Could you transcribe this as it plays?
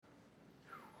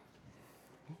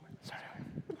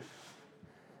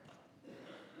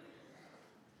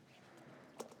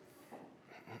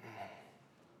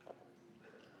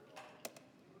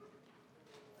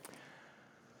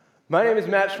My name is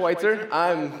Matt Schweitzer.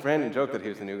 Brandon joked that he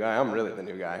was the new guy. I'm really the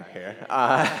new guy here.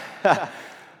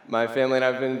 My family and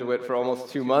I have been in DeWitt for almost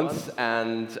 2 months,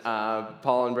 and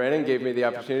Paul and Brandon gave me the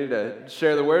opportunity to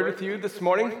share the word with you this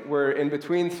morning. We're in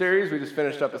between series. We just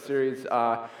finished up a series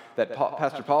that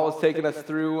Pastor Paul was taking us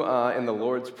through in the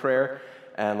Lord's Prayer.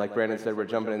 And like Brandon said, we're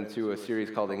jumping into a series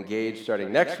called Engage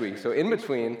starting next week. So in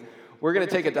between, we're going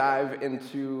to take a dive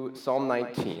into Psalm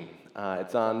 19.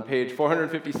 It's on page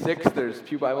 456. There's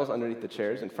pew Bibles underneath the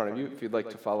chairs in front of you if you'd like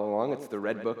to follow along. It's the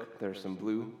red book. There's some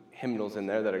blue hymnals in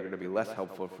there that are going to be less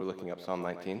helpful for looking up Psalm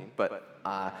 19. But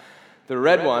the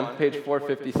red one, page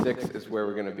 456, is where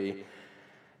we're going to be.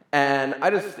 And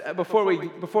before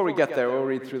we get there, we'll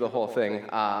read through the whole thing.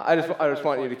 I just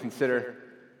want you to consider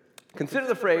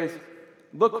the phrase,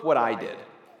 "Look what I did."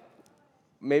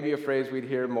 Maybe a phrase we'd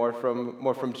hear more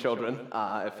from children.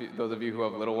 Those of you who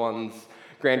have little ones,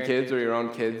 grandkids, or your own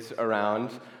kids around,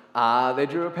 they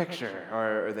drew a picture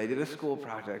or they did a school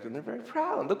project and they're very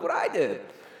proud. Look what I did.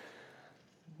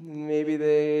 Maybe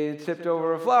they tipped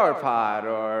over a flower pot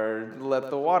or let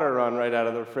the water run right out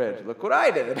of the fridge. Look what I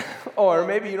did. Or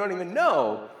maybe you don't even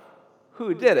know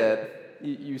who did it.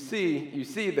 You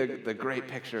see the great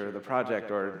picture, the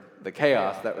project, or the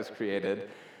chaos that was created.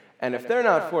 And if they're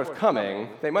not forthcoming,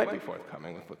 they might be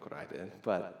forthcoming with "look what I did."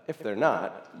 But if they're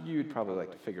not, you'd probably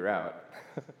like to figure out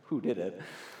who did it,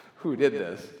 who did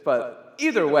this. But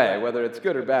either way, whether it's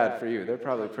good or bad for you, they're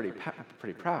probably pretty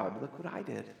proud. Look what I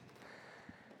did.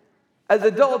 As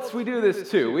adults, we do this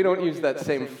too. We don't use that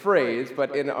same phrase,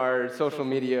 but in our social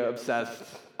media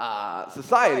obsessed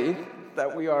society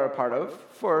that we are a part of,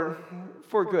 for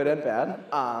good and bad,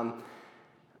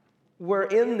 we're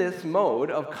in this mode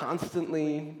of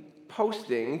constantly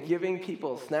posting, giving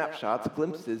people snapshots,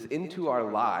 glimpses into our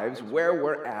lives, where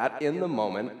we're at in the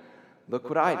moment. Look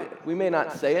what I did. We may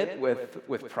not say it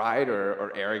with pride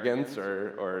or arrogance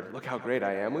or look how great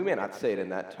I am. We may not say it in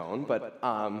that tone, but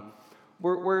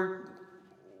we're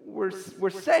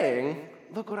saying,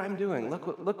 look what I'm doing.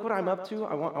 Look what I'm up to.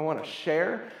 I want to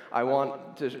share. I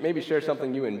want to maybe share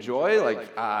something you enjoy,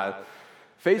 like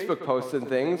Facebook posts and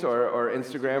things, or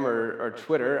Instagram or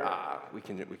Twitter. We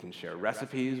can share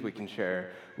recipes. We can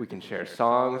share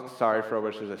songs. Sorry,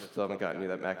 Frobishers, I still haven't gotten you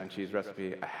that mac and cheese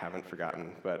recipe. I haven't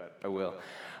forgotten, but I will.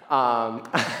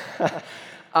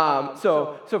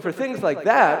 So for things like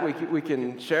that, we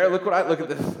can share. Look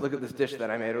at this dish that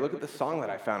I made, or look at this song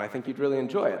that I found. I think you'd really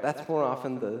enjoy it. That's more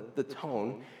often the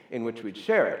tone in which we'd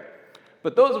share it.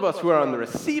 But those of us who are on the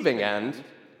receiving end,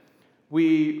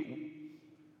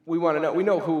 we want to know. We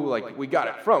know who we got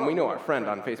it from. We know our friend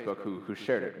on Facebook who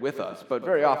shared it with us. But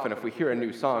very often, if we hear a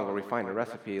new song or we find a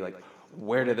recipe,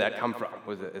 where did that come from?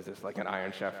 Is this like an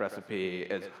Iron Chef recipe?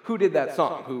 Who did that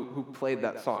song? Who played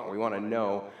that song? We want to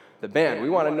know the band. We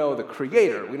want to know the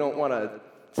creator. We don't want to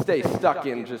stay stuck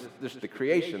in just the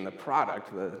creation, the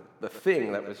product, the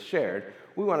thing that was shared.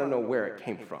 We want to know where it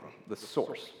came from, the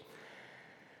source.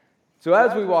 So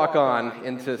as we walk on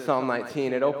into Psalm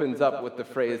 19, it opens up with the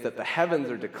phrase that the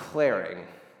heavens are declaring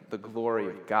the glory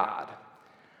of God.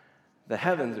 The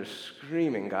heavens are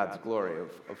screaming God's glory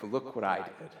of look what I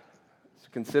did. So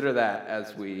consider that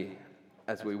as we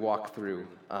walk through.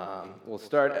 We'll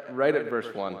start right at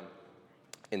verse 1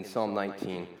 in Psalm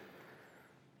 19.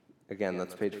 Again,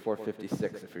 that's page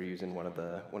 456 if you're using one of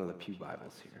the pew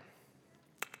Bibles here.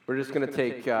 We're just going to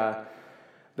take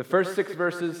the first 6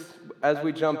 verses. As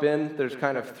we jump in, there's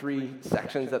kind of 3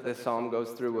 sections that this psalm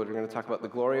goes through. We're going to talk about the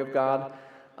glory of God,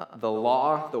 the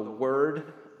law, the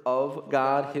word of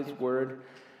God, his word,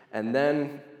 and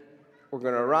then we're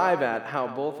going to arrive at how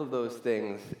both of those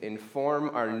things inform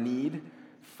our need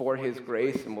for his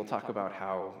grace, and we'll talk about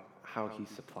how he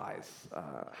supplies,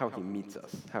 how he meets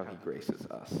us, how he graces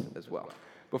us as well.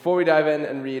 Before we dive in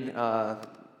and read, I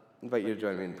invite you to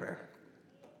join me in prayer.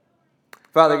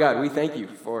 Father God, we thank you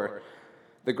for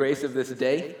the grace of this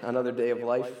day, another day of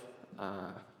life.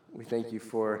 We thank you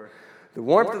for the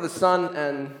warmth of the sun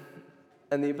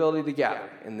and the ability to gather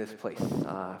in this place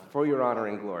for your honor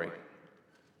and glory.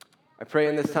 I pray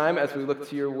in this time as we look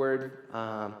to your word,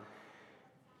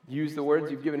 use the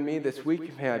words you've given me this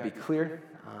week. May I be clear.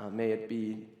 May it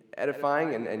be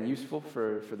edifying and useful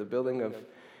for the building of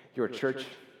your church.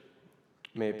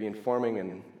 May it be informing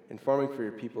for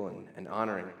your people and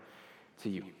honoring to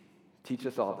you. Teach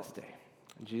us all this day.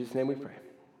 In Jesus' name we pray.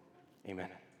 Amen.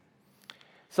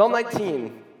 Psalm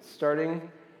 19,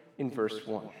 starting in verse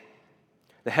 1.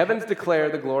 The heavens declare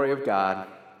the glory of God.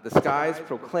 The skies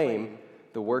proclaim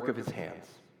the work of his hands.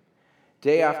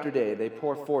 Day after day they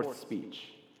pour forth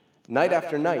speech. Night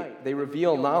after night they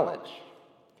reveal knowledge.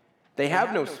 They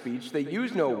have no speech, they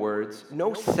use no words,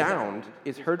 no sound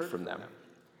is heard from them.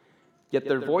 Yet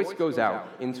their voice goes out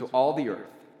into all the earth,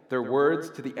 their words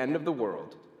to the end of the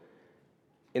world.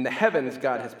 In the heavens,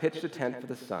 God has pitched a tent for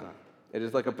the sun. It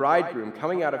is like a bridegroom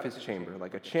coming out of his chamber,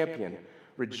 like a champion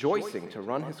rejoicing to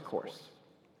run his course.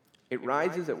 It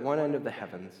rises at one end of the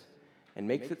heavens and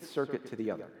makes its circuit to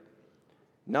the other.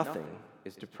 Nothing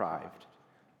is deprived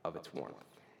of its warmth.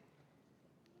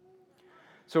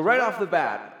 So right off the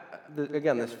bat,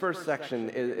 again, this first section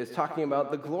is talking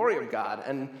about the glory of God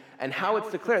and how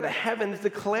it's declared. The heavens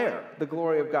declare the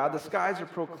glory of God. The skies are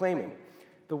proclaiming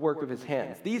the work of his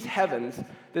hands. These heavens,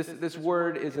 this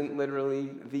word isn't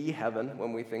literally the heaven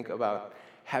when we think about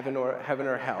heaven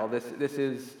or hell. This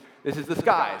is the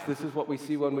skies. This is what we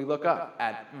see when we look up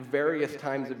at various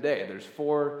times of day. There's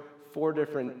four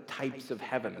different types of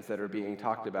heavens that are being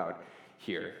talked about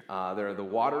here. There are the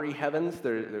watery heavens.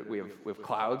 We have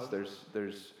clouds.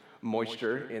 There's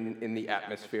moisture in the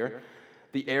atmosphere.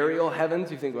 The aerial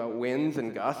heavens, you think about winds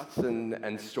and gusts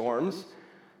and storms.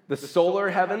 The solar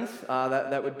heavens,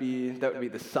 that would be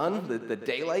the sun, the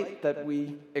daylight that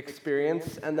we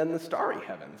experience, and then the starry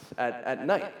heavens at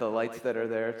night, the lights that are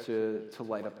there to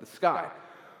light up the sky.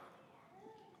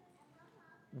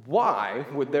 Why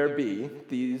would there be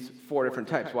these four different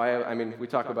types? Why? I mean, we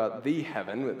talk about the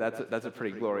heaven. That's a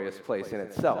pretty glorious place in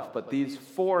itself. But these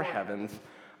four heavens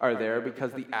are there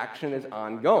because the action is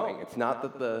ongoing. It's not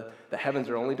that the heavens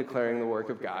are only declaring the work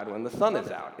of God when the sun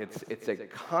is out. It's a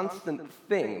constant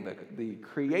thing. The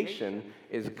creation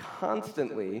is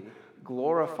constantly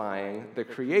glorifying the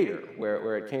Creator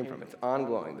where it came from. It's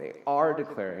ongoing. They are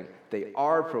declaring. They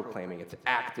are proclaiming. It's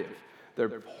active. They're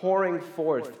pouring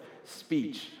forth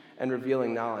speech and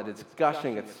revealing knowledge. It's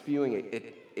gushing. It's spewing.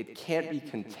 It can't be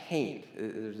contained.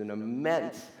 There's an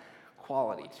immense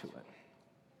quality to it.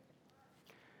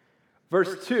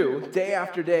 Verse 2, day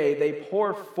after day, they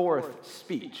pour forth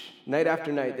speech. Night after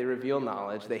night, they reveal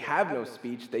knowledge. They have no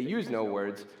speech. They use no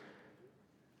words.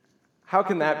 How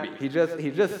can that be? He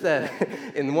just said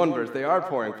in one verse, they are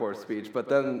pouring forth speech, but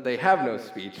then they have no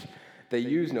speech. They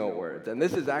use no words. And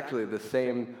this is actually the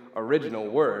same original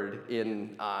word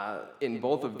in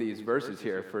both of these verses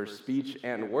here for speech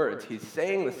and words. He's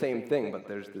saying the same thing, but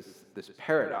there's this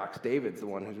paradox. David's the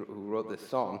one who wrote this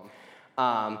psalm.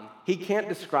 He can't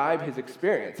describe his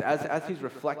experience. As he's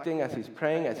reflecting, as he's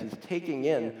praying, as he's taking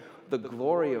in the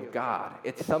glory of God,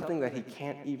 it's something that he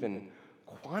can't even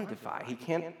quantify. He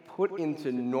can't put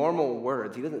into normal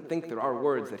words. He doesn't think there are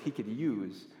words that he could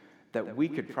use that we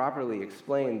could properly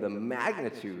explain the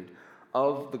magnitude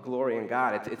of the glory in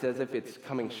God. It's as if it's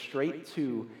coming straight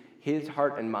to his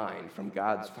heart and mind, from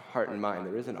God's heart and mind.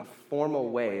 There isn't a formal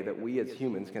way that we as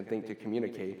humans can think to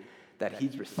communicate that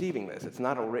he's receiving this. It's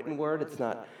not a written word. It's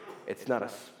not a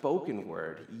spoken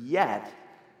word. Yet,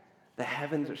 the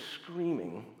heavens are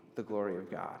screaming the glory of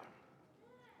God.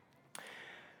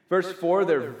 Verse 4,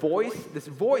 this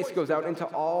voice goes out into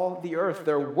all the earth,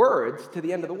 their words to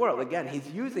the end of the world. Again, he's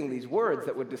using these words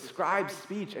that would describe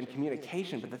speech and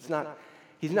communication, but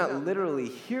he's not literally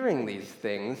hearing these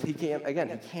things. He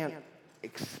can't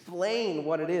explain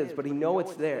what it is, but he knows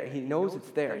it's there. He knows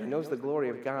it's there. He knows the glory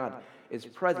of God is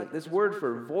present. This word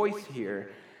for voice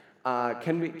here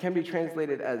can be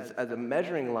translated as a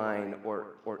measuring line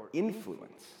or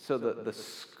influence. So the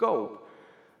scope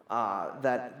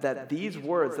that these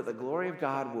words, that the glory of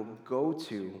God will go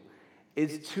to,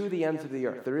 is to the ends of the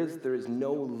earth. There is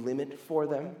no limit for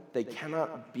them. They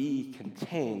cannot be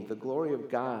contained. The glory of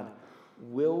God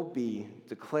will be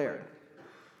declared.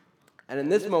 And in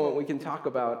this moment, we can talk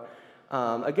about,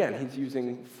 again, he's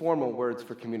using formal words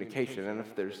for communication. And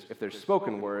if there's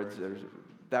spoken words,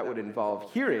 that would involve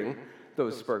hearing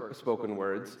those spoken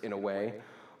words in a way,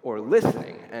 or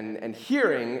listening. And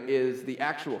hearing is the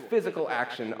actual physical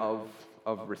action of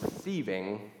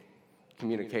receiving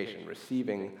communication,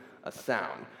 receiving a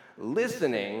sound.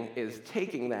 Listening is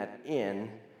taking that in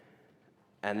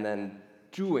and then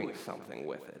doing something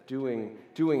with it,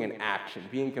 doing an action,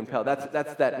 being compelled.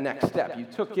 That's that next step. You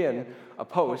took in a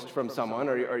post from someone,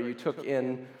 or you took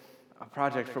in a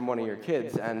project from one of your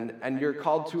kids, and you're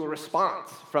called to a response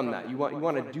from that. You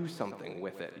want to do something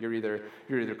with it. You're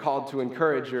either called to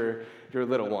encourage your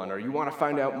little one, or you want to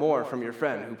find out more from your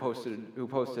friend who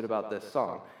posted about this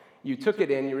song. You took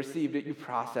it in, you received it, you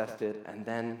processed it, and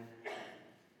then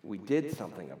we did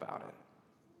something about it.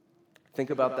 Think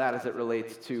about that as it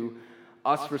relates to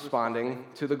us responding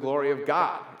to the glory of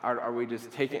God. Are we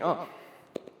just taking, oh,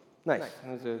 nice,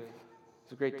 it was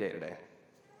a great day today.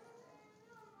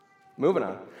 Moving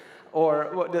on. Or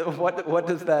what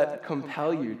does that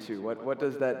compel you to? What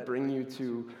does that bring you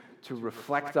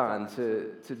reflect on,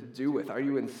 to do with? Are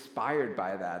you inspired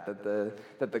by that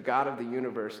the God of the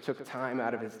universe took time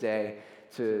out of his day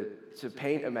to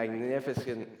paint a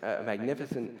magnificent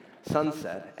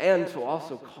sunset and to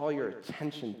also call your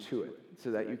attention to it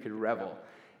so that you could revel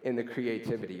in the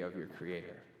creativity of your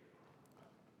Creator?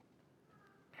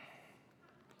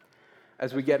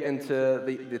 As we get into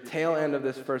the tail end of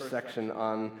this first section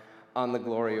on the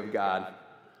glory of God,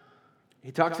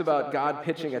 he talks about God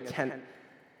pitching a tent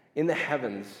in the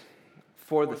heavens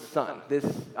for the sun. This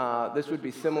would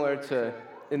be similar to,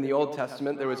 in the Old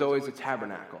Testament, there was always a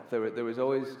tabernacle. There was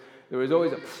always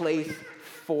a place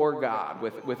for God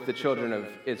with the children of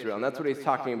Israel, and that's what he's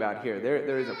talking about here.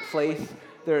 There is a place,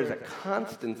 there is a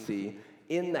constancy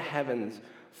in the heavens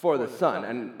for the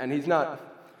sun, and he's not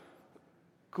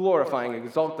glorifying,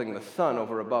 exalting the sun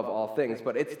over above all things,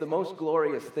 but it's the most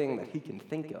glorious thing that he can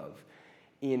think of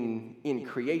in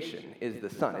creation is the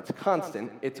sun. It's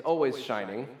constant, it's always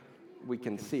shining. We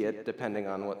can see it depending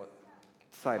on what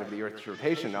side of the Earth's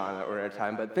rotation on it or at a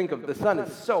time, but think of the sun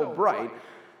is so bright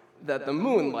that the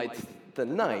moon lights the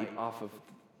night off of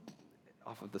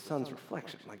the sun's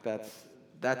reflection. Like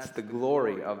that's the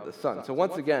glory of the sun. So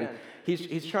once again,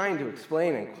 he's trying to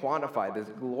explain and quantify this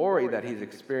glory that he's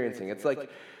experiencing. It's like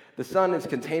the sun is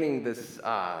containing this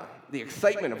the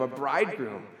excitement of a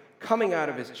bridegroom coming out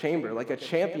of his chamber, like a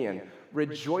champion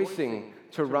rejoicing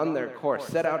to run their course,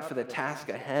 set out for the task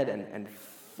ahead and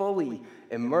fully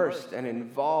immersed and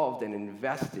involved and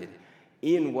invested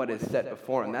in what is set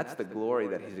before him. That's the glory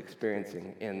that he's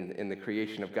experiencing in the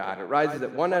creation of God. It rises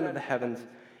at one end of the heavens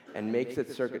and makes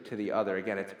its circuit to the other.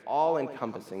 Again, it's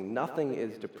all-encompassing. Nothing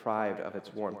is deprived of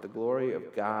its warmth. The glory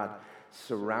of God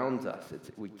surrounds us.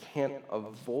 We can't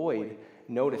avoid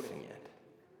noticing it.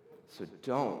 So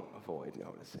don't avoid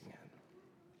noticing it.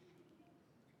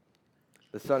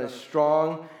 The sun is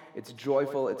strong, it's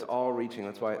joyful, it's all-reaching.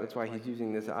 That's why he's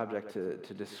using this object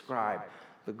to describe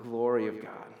the glory of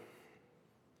God.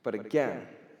 But again,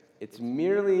 it's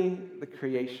merely the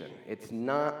creation. It's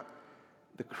not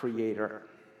the Creator.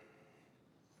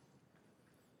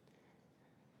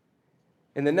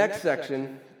 In the next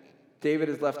section, David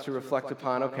is left to reflect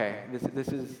upon, okay, this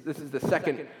is the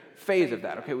second phase of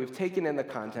that. Okay, we've taken in the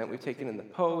content, we've taken in the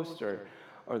post or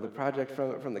the project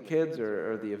from the kids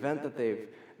or the event that they've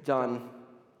done.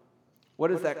 What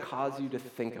does that cause you to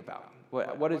think about?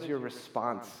 What is your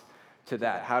response to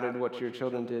that? How did what your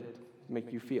children did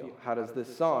make you feel? How does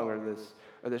this song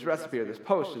or this recipe or this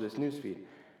post or this newsfeed,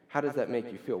 how does that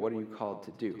make you feel? What are you called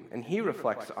to do? And he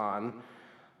reflects on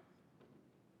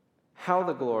how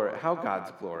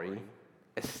God's glory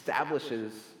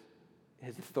establishes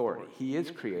his authority. He is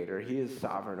creator. He is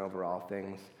sovereign over all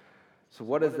things. So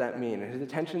what does that mean? And his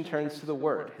attention turns to the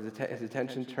Word. His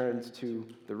attention turns to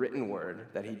the written Word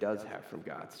that he does have from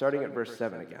God. Starting at verse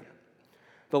 7 again.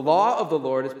 The law of the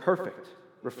Lord is perfect,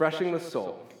 refreshing the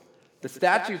soul. The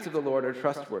statutes of the Lord are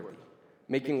trustworthy,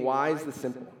 making wise the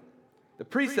simple. The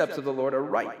precepts of the Lord are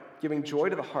right, giving joy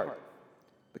to the heart.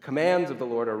 The commands of the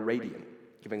Lord are radiant,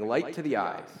 giving light to the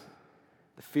eyes.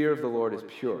 The fear of the Lord is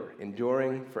pure,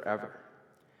 enduring forever.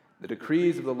 The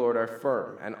decrees of the Lord are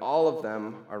firm, and all of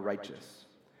them are righteous.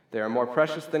 They are more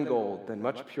precious than gold, than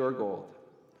much pure gold.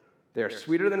 They are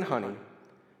sweeter than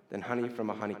honey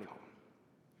from a honeycomb.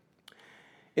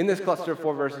 In this cluster of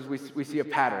 4 verses, we see a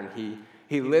pattern.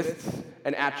 He lists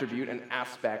an attribute, an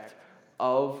aspect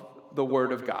of the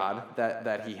Word of God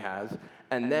that he has,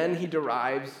 and then he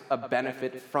derives a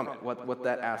benefit from it, what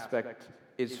that aspect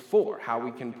is for, how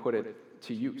we can put it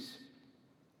to use.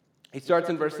 He starts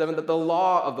in verse 7 that the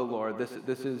law of the Lord,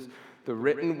 this is the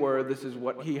written word, this is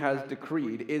what he has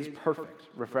decreed, is perfect,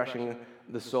 refreshing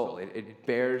the soul. It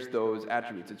bears those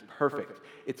attributes. It's perfect.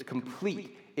 It's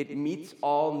complete. It meets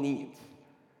all needs.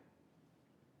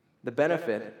 The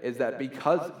benefit is that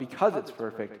because it's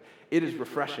perfect, it is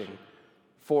refreshing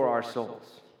for our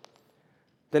souls.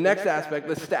 The next aspect,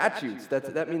 the statutes,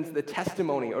 that means the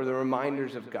testimony or the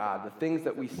reminders of God, the things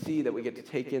that we see, that we get to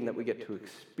take in, that we get to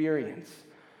experience,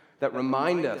 that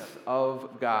remind us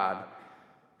of God.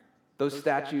 Those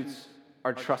statutes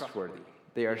are trustworthy.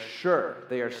 They are sure.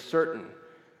 They are certain.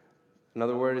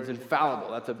 Another word is infallible.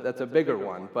 That's a bigger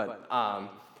one, but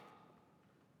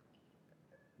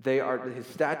his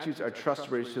statutes are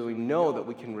trustworthy, so we know that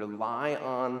we can rely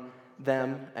on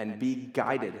them and be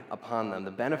guided upon them.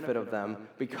 The benefit of them,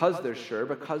 because they're sure,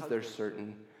 because they're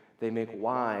certain, they make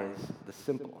wise the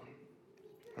simple.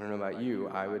 I don't know about you,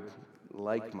 I would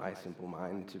like my simple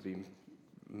mind to be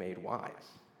made wise.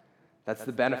 That's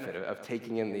the benefit of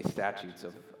taking in these statutes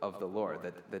of the Lord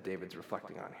that David's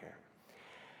reflecting on here.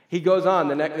 He goes on.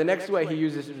 The next way he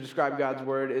uses to describe God's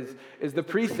word is the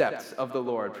precepts of the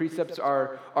Lord. Precepts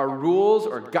are rules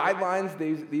or guidelines.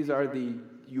 These are the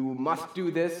you must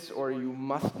do this or you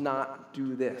must not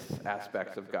do this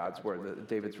aspects of God's word.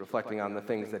 David's reflecting on the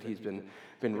things that he's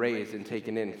been raised and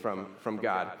taken in from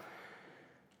God.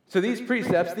 So these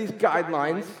precepts, these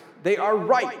guidelines, they are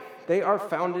right. They are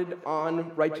founded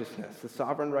on righteousness, the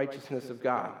sovereign righteousness of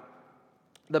God.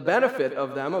 The benefit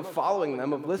of them, of following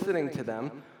them, of listening to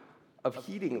them, of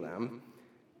heeding them,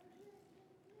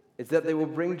 is that they will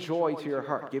bring joy to your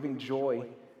heart, giving joy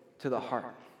to the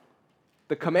heart.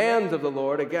 The commands of the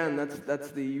Lord, again,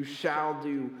 that's the you shall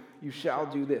do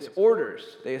this.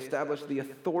 Orders, they establish the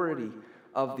authority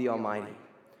of the Almighty.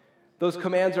 Those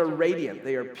commands are radiant,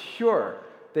 they are pure,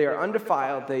 they are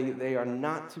undefiled, they are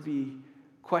not to be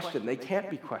questioned. They can't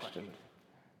be questioned.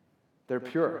 They're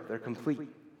pure, they're complete,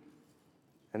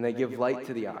 and they give light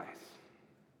to the eyes.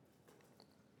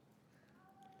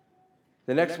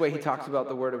 The next way he talks about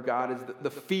the Word of God is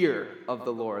the fear of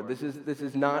the Lord. This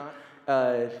is not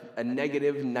a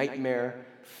negative nightmare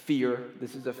fear.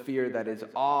 This is a fear that is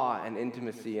awe and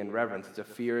intimacy and reverence. It's a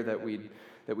fear that we'd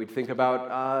think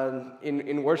about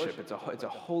in worship. It's a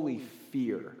holy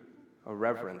fear, a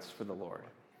reverence for the Lord.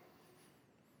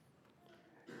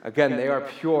 Again, they are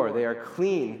pure, they are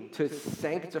clean to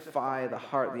sanctify the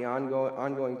heart, the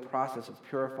ongoing process of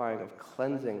purifying, of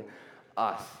cleansing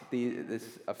us.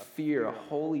 A fear, a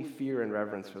holy fear and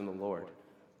reverence from the Lord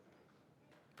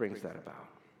brings that about.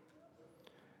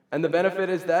 And the benefit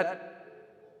is that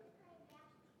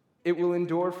it will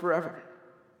endure forever.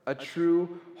 A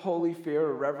true holy fear,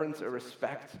 a reverence, a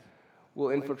respect will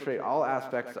infiltrate all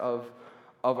aspects of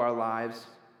our lives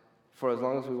for as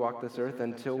long as we walk this earth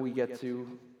until we get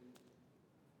to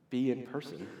be in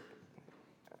person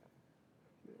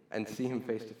and see him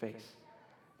face to face.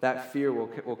 That fear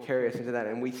will carry us into that,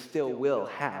 and we still will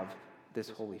have this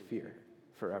holy fear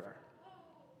forever.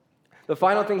 The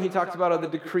final thing he talks about are the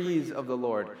decrees of the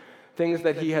Lord, things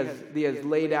that he has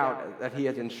laid out, that he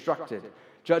has instructed,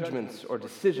 judgments or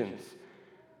decisions.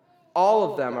 All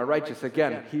of them are righteous.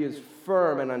 Again, he is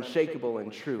firm and unshakable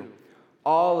and true.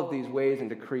 All of these ways and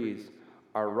decrees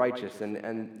are righteous.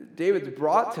 And David's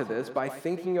brought to this by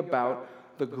thinking about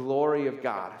the glory of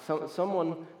God.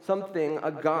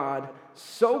 A God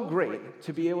so great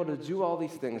to be able to do all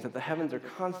these things that the heavens are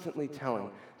constantly telling,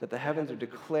 that the heavens are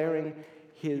declaring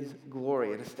his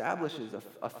glory. It establishes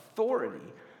authority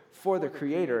for the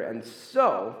Creator. And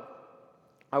so,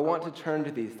 I want to turn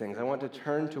to these things. I want to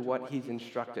turn to what he's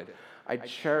instructed. I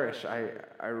cherish,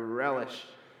 I relish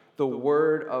the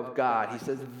Word of God. He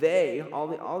says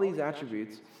all these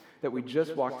attributes that we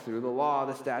just walked through, the law,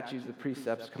 the statutes, the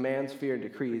precepts, commands, fear, and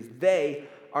decrees, they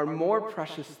are more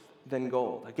precious than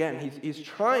gold. Again, he's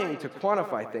trying to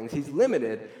quantify things. He's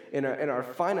limited in our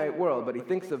finite world, but he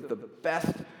thinks of the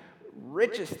best,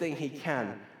 richest thing he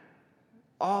can.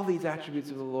 All these attributes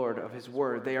of the Lord, of his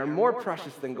word, they are more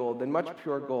precious than gold, than much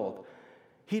pure gold.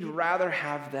 He'd rather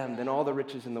have them than all the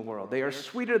riches in the world. They are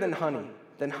sweeter than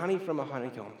honey from a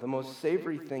honeycomb, the most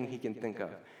savory thing he can think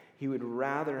of. He would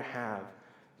rather have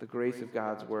the grace of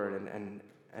God's word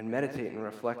and meditate and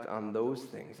reflect on those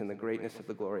things and the greatness of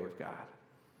the glory of God.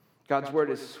 God's word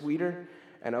is sweeter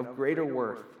and of greater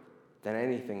worth than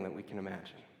anything that we can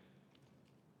imagine.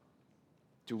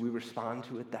 Do we respond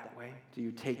to it that way? Do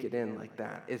you take it in like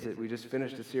that? We just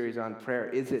finished a series on prayer.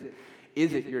 Is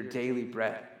it your daily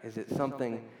bread? Is it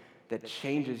something that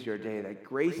changes your day, that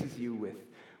graces you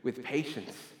with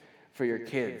patience for your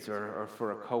kids or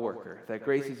for a coworker, that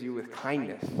graces you with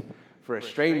kindness for a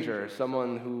stranger or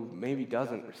someone who maybe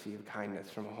doesn't receive kindness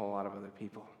from a whole lot of other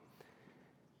people?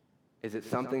 Is it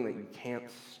something that you can't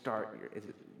start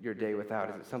your day without?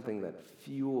 Is it something that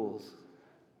fuels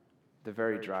the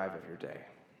very drive of your day?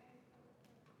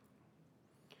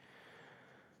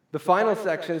 The final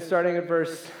section, starting at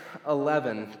verse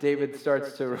 11, David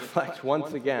starts to reflect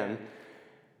once again.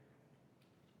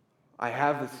 I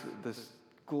have this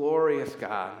glorious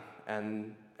God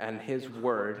and his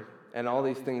word and all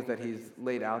these things that he's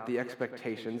laid out, the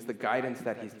expectations, the guidance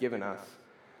that he's given us.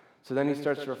 So then he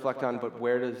starts to reflect on, but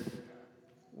where does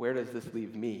this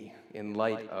leave me in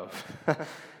light of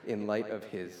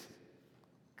his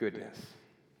goodness?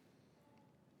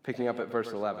 Picking up at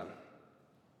verse 11.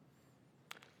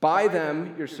 By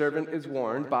them your servant is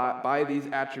warned, by these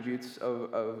attributes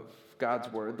of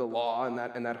God's word, the law and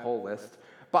that whole list.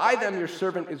 By them your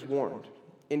servant is warned.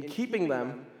 In keeping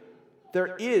them,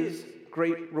 there is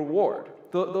great reward.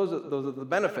 Those are the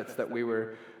benefits that we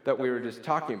were just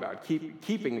talking about.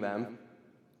 Keeping them,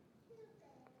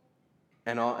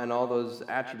 and all those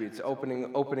attributes,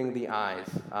 opening the eyes,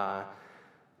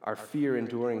 our fear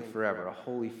enduring forever, a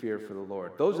holy fear for the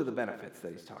Lord. Those are the benefits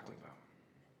that he's talking about.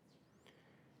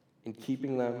 In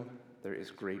keeping them, there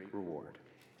is great reward.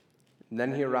 And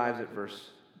then he arrives at verse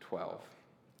 12.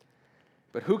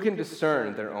 But who can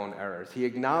discern their own errors? He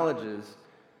acknowledges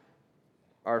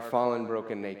our fallen,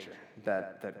 broken nature,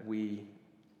 that we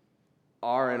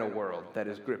are in a world that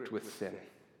is gripped with sin.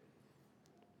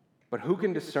 But who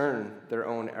can discern their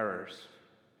own errors?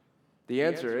 The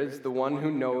answer is the one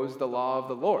who knows the law of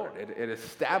the Lord. It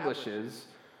establishes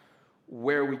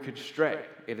where we could stray.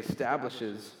 It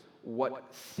establishes what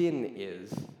sin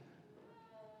is.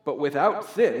 But without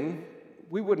sin,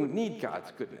 we wouldn't need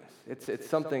God's goodness. It's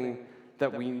something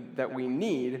that we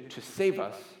need to save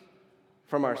us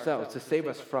from ourselves, to save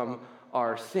us from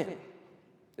our sin.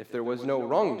 If there was no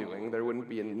wrongdoing, there wouldn't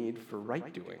be a need for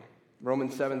right doing.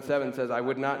 Romans 7:7 says, I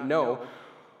would not know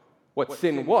what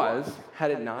sin was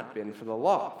had it not been for the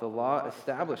law. The law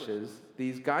establishes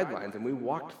these guidelines, and we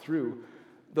walked through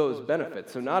those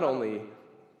benefits. So not only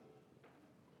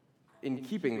in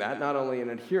keeping that, not only in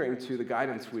adhering to the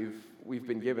guidance we've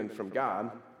been given from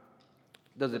God,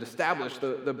 does it establish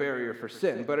the barrier for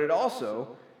sin, but it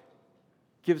also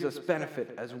gives us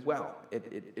benefit as well.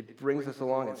 It brings us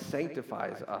along, it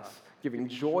sanctifies us, giving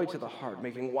joy to the heart,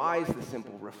 making wise the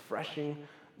simple, refreshing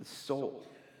the soul.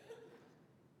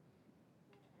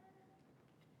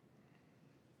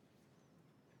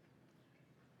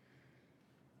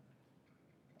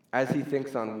 As he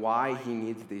thinks on why he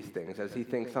needs these things, as he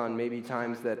thinks on maybe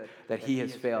times that he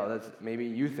has failed, as maybe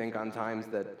you think on times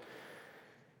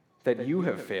that you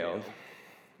have failed,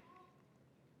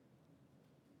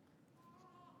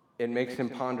 it makes him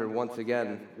ponder once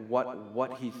again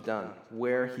what he's done,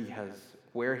 where he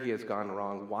has gone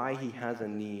wrong, why he has a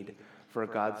need for a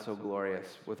God so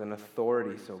glorious, with an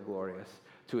authority so glorious,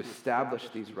 to establish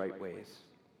these right ways.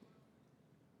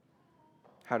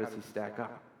 How does he stack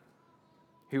up?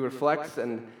 He reflects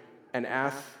and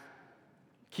asks,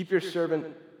 keep your servant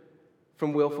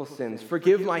from willful sins.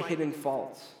 Forgive my hidden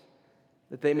faults,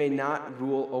 that they may not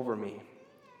rule over me.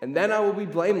 And then I will be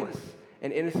blameless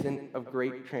and innocent of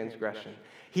great transgression.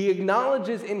 He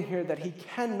acknowledges in here that he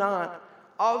cannot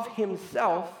of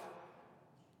himself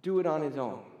do it on his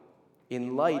own,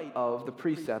 in light of the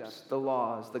precepts, the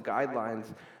laws, the guidelines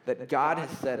that God has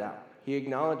set out. He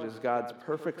acknowledges God's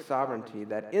perfect sovereignty,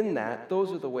 that in that,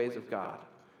 those are the ways of God,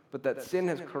 but that sin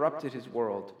has corrupted his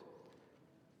world.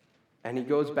 And he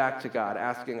goes back to God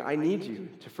asking, I need you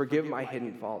to forgive my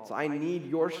hidden faults. I need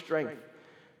your strength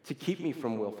to keep me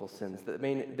from willful sins, that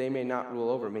they may not rule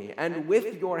over me. And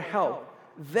with your help,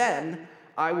 then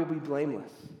I will be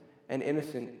blameless and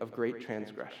innocent of great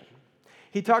transgression.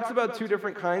 He talks about two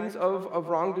different kinds of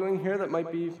wrongdoing here that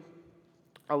might be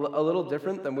a little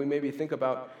different than we maybe think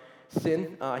about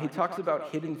sin. He talks about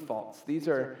hidden faults. These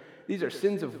are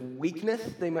sins of weakness.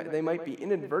 They might be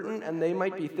inadvertent, and they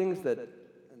might be things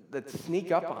that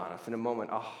sneak up on us in a moment.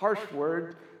 A harsh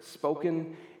word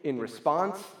spoken in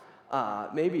response,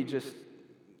 maybe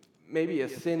a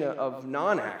sin of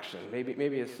non-action,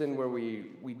 maybe a sin where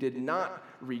we did not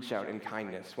reach out in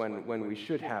kindness when we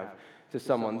should have to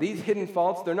someone. These hidden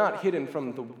faults, they're not hidden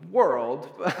from the world.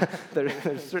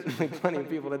 There's certainly plenty of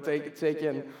people to take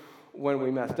in when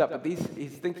we messed up. But he's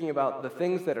thinking about the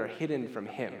things that are hidden from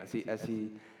him.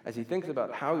 As he thinks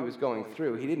about how he was going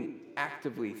through, he didn't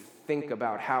actively think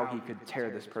about how he could tear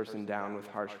this person down with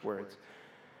harsh words.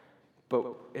 But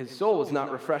his soul was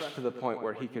not refreshed to the point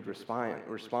where he could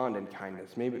respond in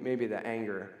kindness. Maybe the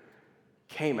anger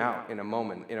came out in a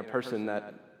moment in a person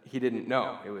that he didn't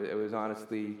know. It was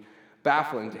honestly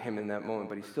baffling to him in that moment,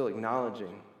 but he's still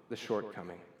acknowledging the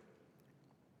shortcoming.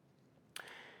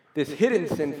 This hidden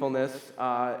sinfulness,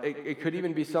 it could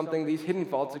even be something, these hidden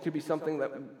faults, it could be something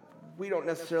that we don't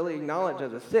necessarily acknowledge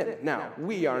as a sin. Now,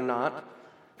 we are not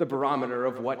the barometer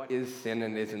of what is sin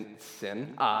and isn't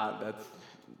sin. That's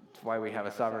why we have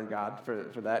a sovereign God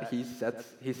for that. He sets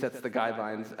the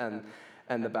guidelines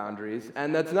and the boundaries.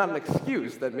 And that's not an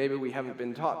excuse that maybe we haven't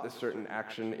been taught this certain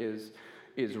action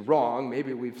is wrong.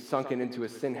 Maybe we've sunken into a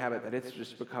sin habit that it's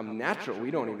just become natural. We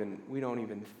don't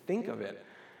even think of it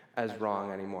as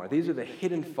wrong anymore. These are the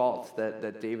hidden faults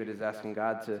that David is asking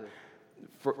God to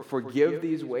forgive,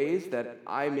 these ways that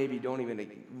I maybe don't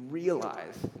even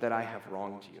realize that I have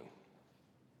wronged you.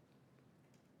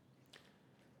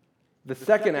 The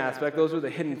second aspect, those are the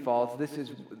hidden faults.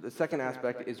 The second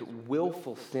aspect is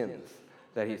willful sins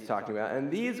that he's talking about.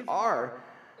 And these are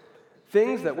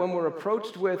things that when we're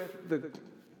approached with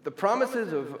the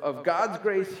promises of God's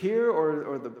grace here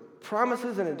or the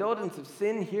promises and indulgence of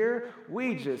sin here,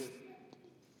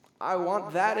 I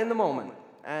want that in the moment.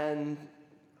 And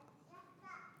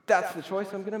That's the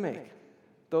choice I'm going to make.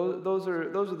 Those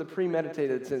are the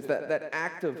premeditated sins, that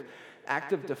act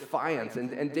of defiance.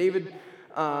 And David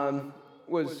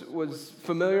was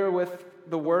familiar with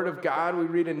the word of God. We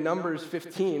read in Numbers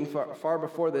 15, far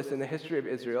before this in the history of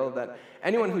Israel, that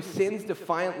anyone who sins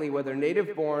defiantly, whether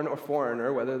native-born or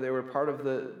foreigner, whether they were part of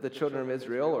the children of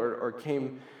Israel or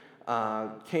came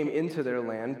into their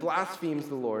land, blasphemes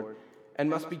the Lord and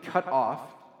must be cut off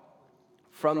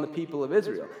from the people of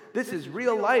Israel. This is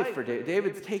real life for David.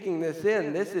 David's taking this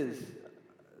in.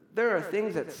 There are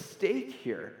things at stake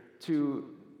here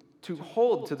to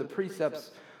hold to the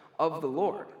precepts of the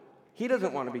Lord. He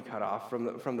doesn't want to be cut off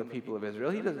from the people of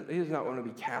Israel. He does not want to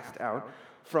be cast out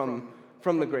from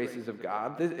the graces of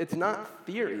God. It's not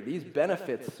theory. These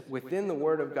benefits within the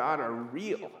Word of God are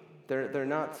real. They're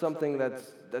not something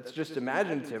that's just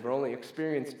imaginative or only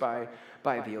experienced by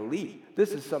the elite.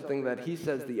 This is something that he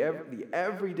says the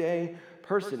everyday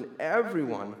person,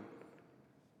 everyone,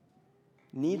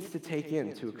 needs to take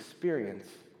in, to experience,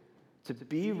 to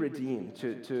be redeemed,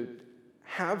 to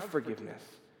have forgiveness,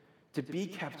 to be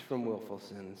kept from willful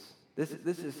sins.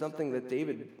 This is something that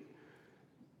David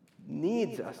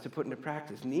needs us to put into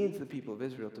practice, needs the people of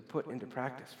Israel to put into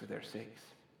practice for their sakes.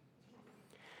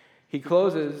 He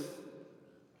closes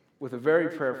with a very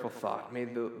prayerful thought. May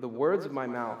the words of my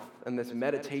mouth and this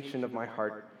meditation of my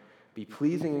heart be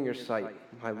pleasing in your sight,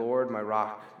 my Lord, my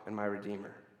rock, and my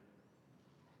Redeemer.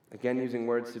 Again, using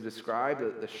words to describe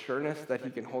the sureness that he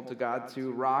can hold to God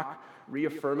to. Rock,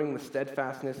 reaffirming the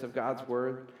steadfastness of God's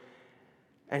word.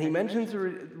 And he mentions a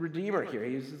Redeemer here.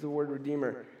 He uses the word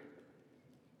Redeemer,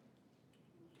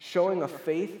 showing a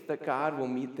faith that God will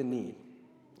meet the need.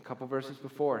 A couple verses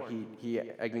before, he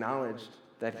acknowledged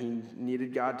that he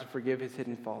needed God to forgive his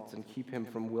hidden faults and keep him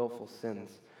from willful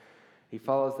sins. He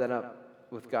follows that up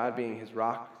with God being his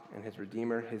rock and his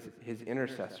Redeemer, his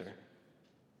intercessor,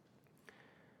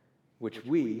 which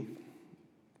we,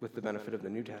 with the benefit of the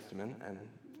New Testament and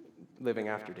living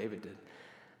after David did,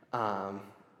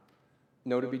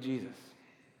 know to be Jesus,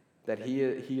 that he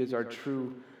is our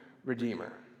true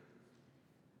Redeemer.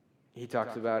 He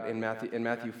talks about in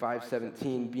Matthew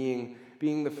 5:17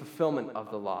 being the fulfillment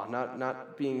of the law,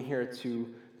 not being here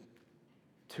to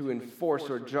enforce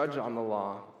or judge on the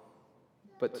law,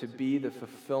 but to be the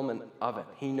fulfillment of it.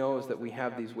 He knows that we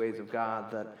have these ways of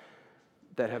God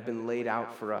that have been laid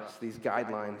out for us, these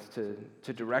guidelines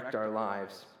to direct our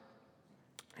lives,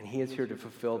 and he is here to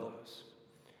fulfill those.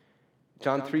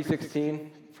 John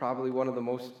 3:16, probably one of the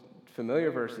most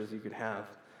familiar verses you could have.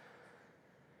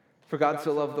 For God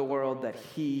so loved the world that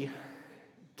he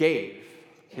gave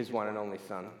his one and only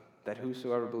Son, that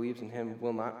whosoever believes in him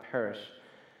will not perish,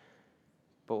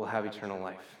 but will have eternal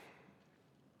life.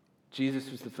 Jesus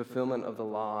was the fulfillment of the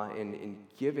law in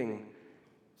giving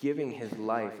his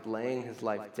life, laying his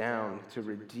life down to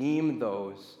redeem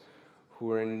those who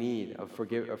are in need of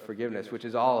forgiveness, which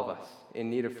is all of us, in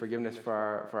need of forgiveness for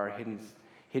our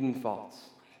hidden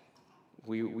faults.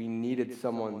 We needed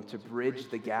someone to bridge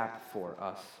the gap for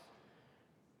us.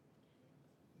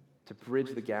 To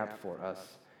bridge the gap for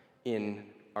us in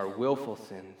our willful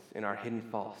sins, in our hidden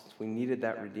faults. We needed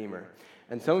that Redeemer.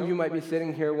 And some of you might be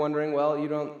sitting here wondering, well, you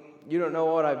don't know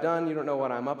what I've done, you don't know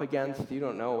what I'm up against, you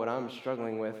don't know what I'm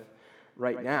struggling with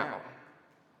right now.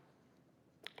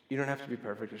 You don't have to be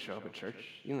perfect to show up at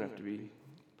church. You don't have to be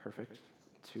perfect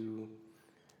to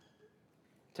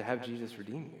have Jesus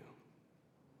redeem you.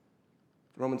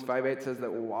 Romans 5:8 says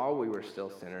that while we were still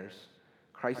sinners,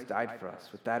 Christ died for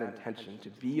us with that intention, to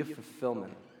be a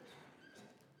fulfillment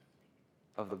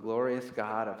of the glorious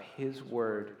God, of his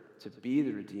word, to be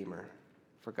the Redeemer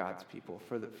for God's people,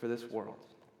 for this world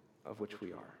of which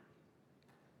we are.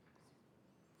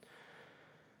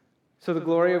 So the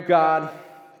glory of God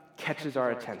catches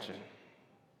our attention.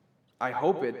 I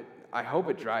hope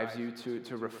it drives you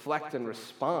to reflect and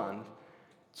respond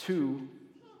to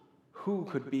who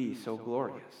could be so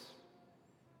glorious.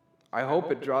 I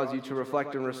hope it draws you to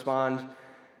reflect and respond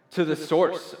to the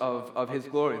source of his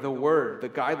glory, the word, the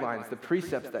guidelines, the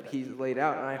precepts that he's laid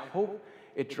out. And I hope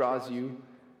it draws you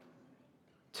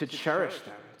to cherish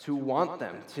them, to want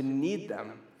them, to need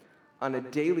them on a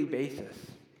daily basis,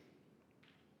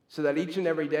 so that each and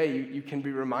every day you can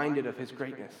be reminded of his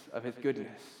greatness, of his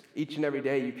goodness. Each and every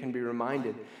day you can be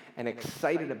reminded and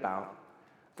excited about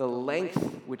the lengths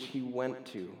which he went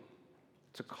to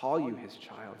call you his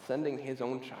child, sending his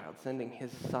own child, sending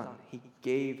his son. He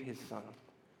gave his son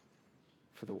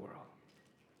for the world.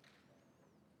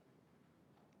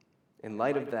 In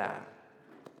light of that,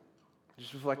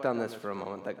 just reflect on this for a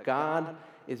moment, that God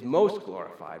is most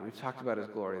glorified. We've talked about his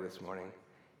glory this morning.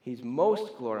 He's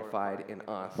most glorified in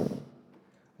us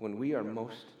when we are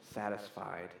most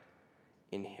satisfied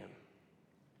in him.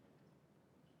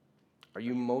 Are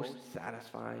you most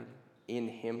satisfied in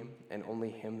him and only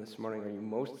him this morning? Are you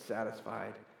most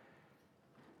satisfied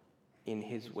in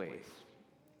his ways?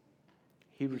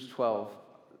 Hebrews 12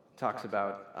 talks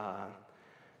about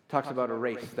a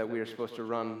race that we are supposed to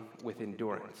run with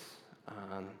endurance.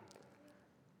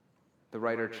 The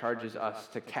writer charges us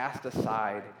to cast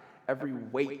aside every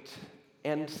weight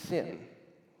and sin.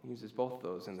 He uses both of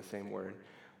those in the same word,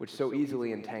 which so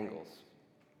easily entangles.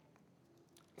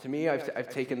 To me, I've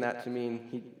taken that to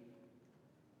mean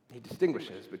he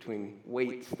distinguishes between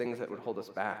weights, things that would hold us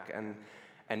back,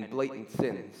 and blatant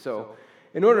sin. So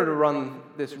in order to run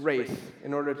this race,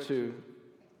 in order to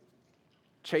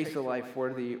chase a life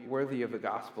worthy of the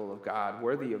gospel of God,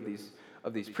 worthy of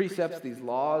these precepts, these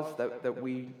laws that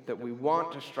we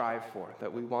want to strive for,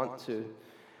 that we want to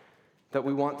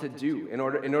do in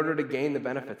order to gain the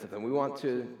benefits of them. We want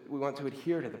to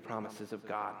adhere to the promises of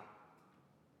God,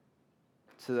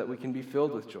 so that we can be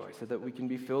filled with joy, so that we can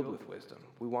be filled with wisdom.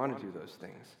 We want to do those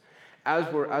things.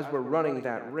 As we're running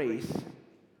that race,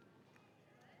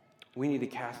 we need to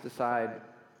cast aside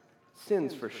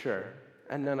sins for sure,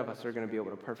 and none of us are going to be able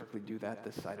to perfectly do that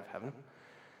this side of heaven.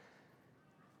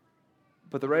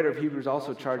 But the writer of Hebrews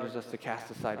also charges us to cast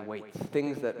aside weights,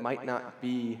 things that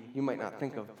you might not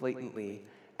think of blatantly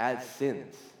as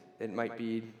sins. It might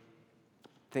be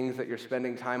things that you're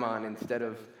spending time on instead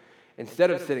of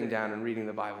sitting down and reading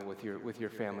the Bible with your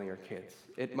family or kids.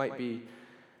 It might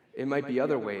be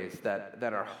other ways that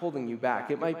are holding you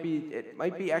back. It might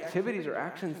be activities or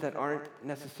actions that aren't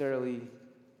necessarily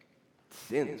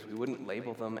sins. We wouldn't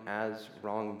label them as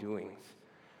wrongdoings.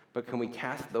 But can we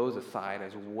cast those aside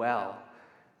as well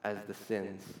as the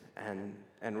sins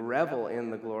and revel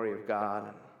in the glory of God,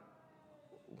 and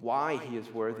why he is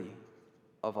worthy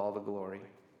of all the glory,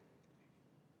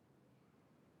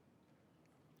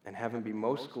 and have him be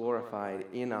most glorified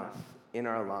in us, in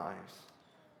our lives,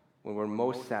 when we're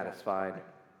most satisfied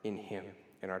in him,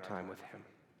 in our time with him.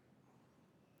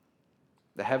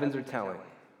 The heavens are telling,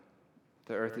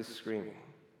 the earth is screaming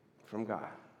from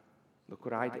God, look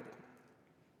what I did.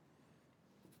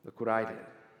 Look what I did.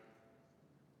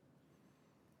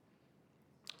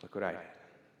 Look what I did.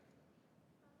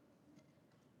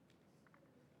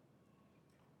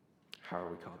 How are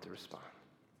we called to respond?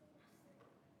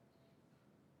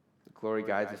 The glory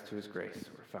guides us to his grace.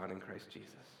 We're found in Christ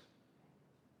Jesus.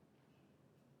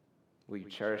 Will you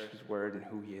cherish his word and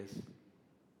who he is?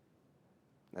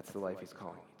 That's the life he's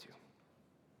calling you to.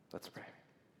 Let's pray.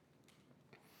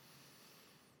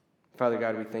 Father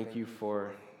God, we thank you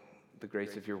for the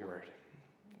grace of your word.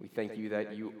 We thank you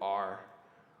that you are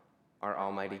our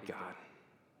almighty God.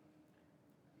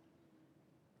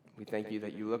 We thank you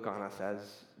that you look on us as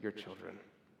your children,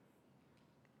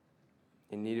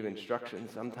 in need of instruction,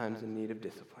 sometimes in need of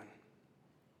discipline,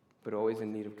 but always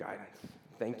in need of guidance.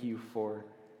 Thank you for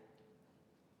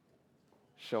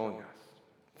showing us,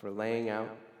 for laying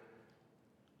out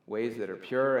ways that are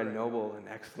pure and noble and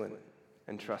excellent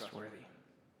and trustworthy,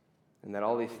 and that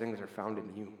all these things are found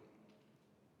in you.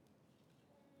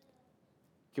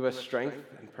 Give us strength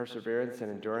and perseverance and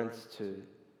endurance to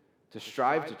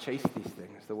strive to chase these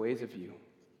things, the ways of you.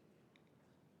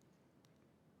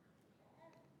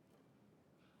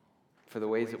 For the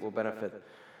ways that will benefit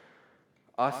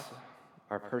us,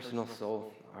 our personal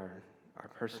soul, our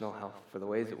personal health, for the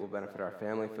ways it will benefit our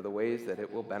family, for the ways that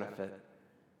it will benefit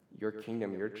your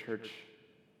kingdom, your church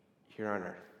here on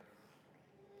earth.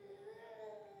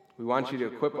 We want you to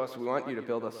equip us. We want you to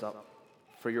build us up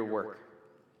for your work.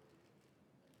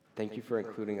 Thank you for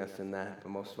including us in that, but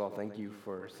most of all, thank you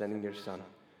for sending your Son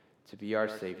to be our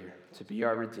Savior, to be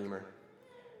our Redeemer,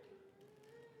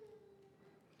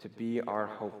 to be our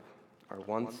hope, our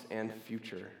once and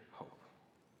future hope.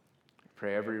 I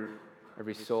pray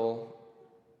every soul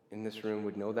in this room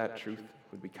would know that truth,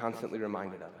 would be constantly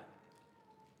reminded of it.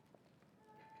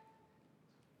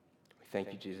 We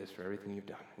thank you, Jesus, for everything you've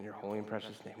done. In your holy and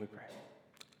precious name we pray.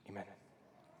 Amen.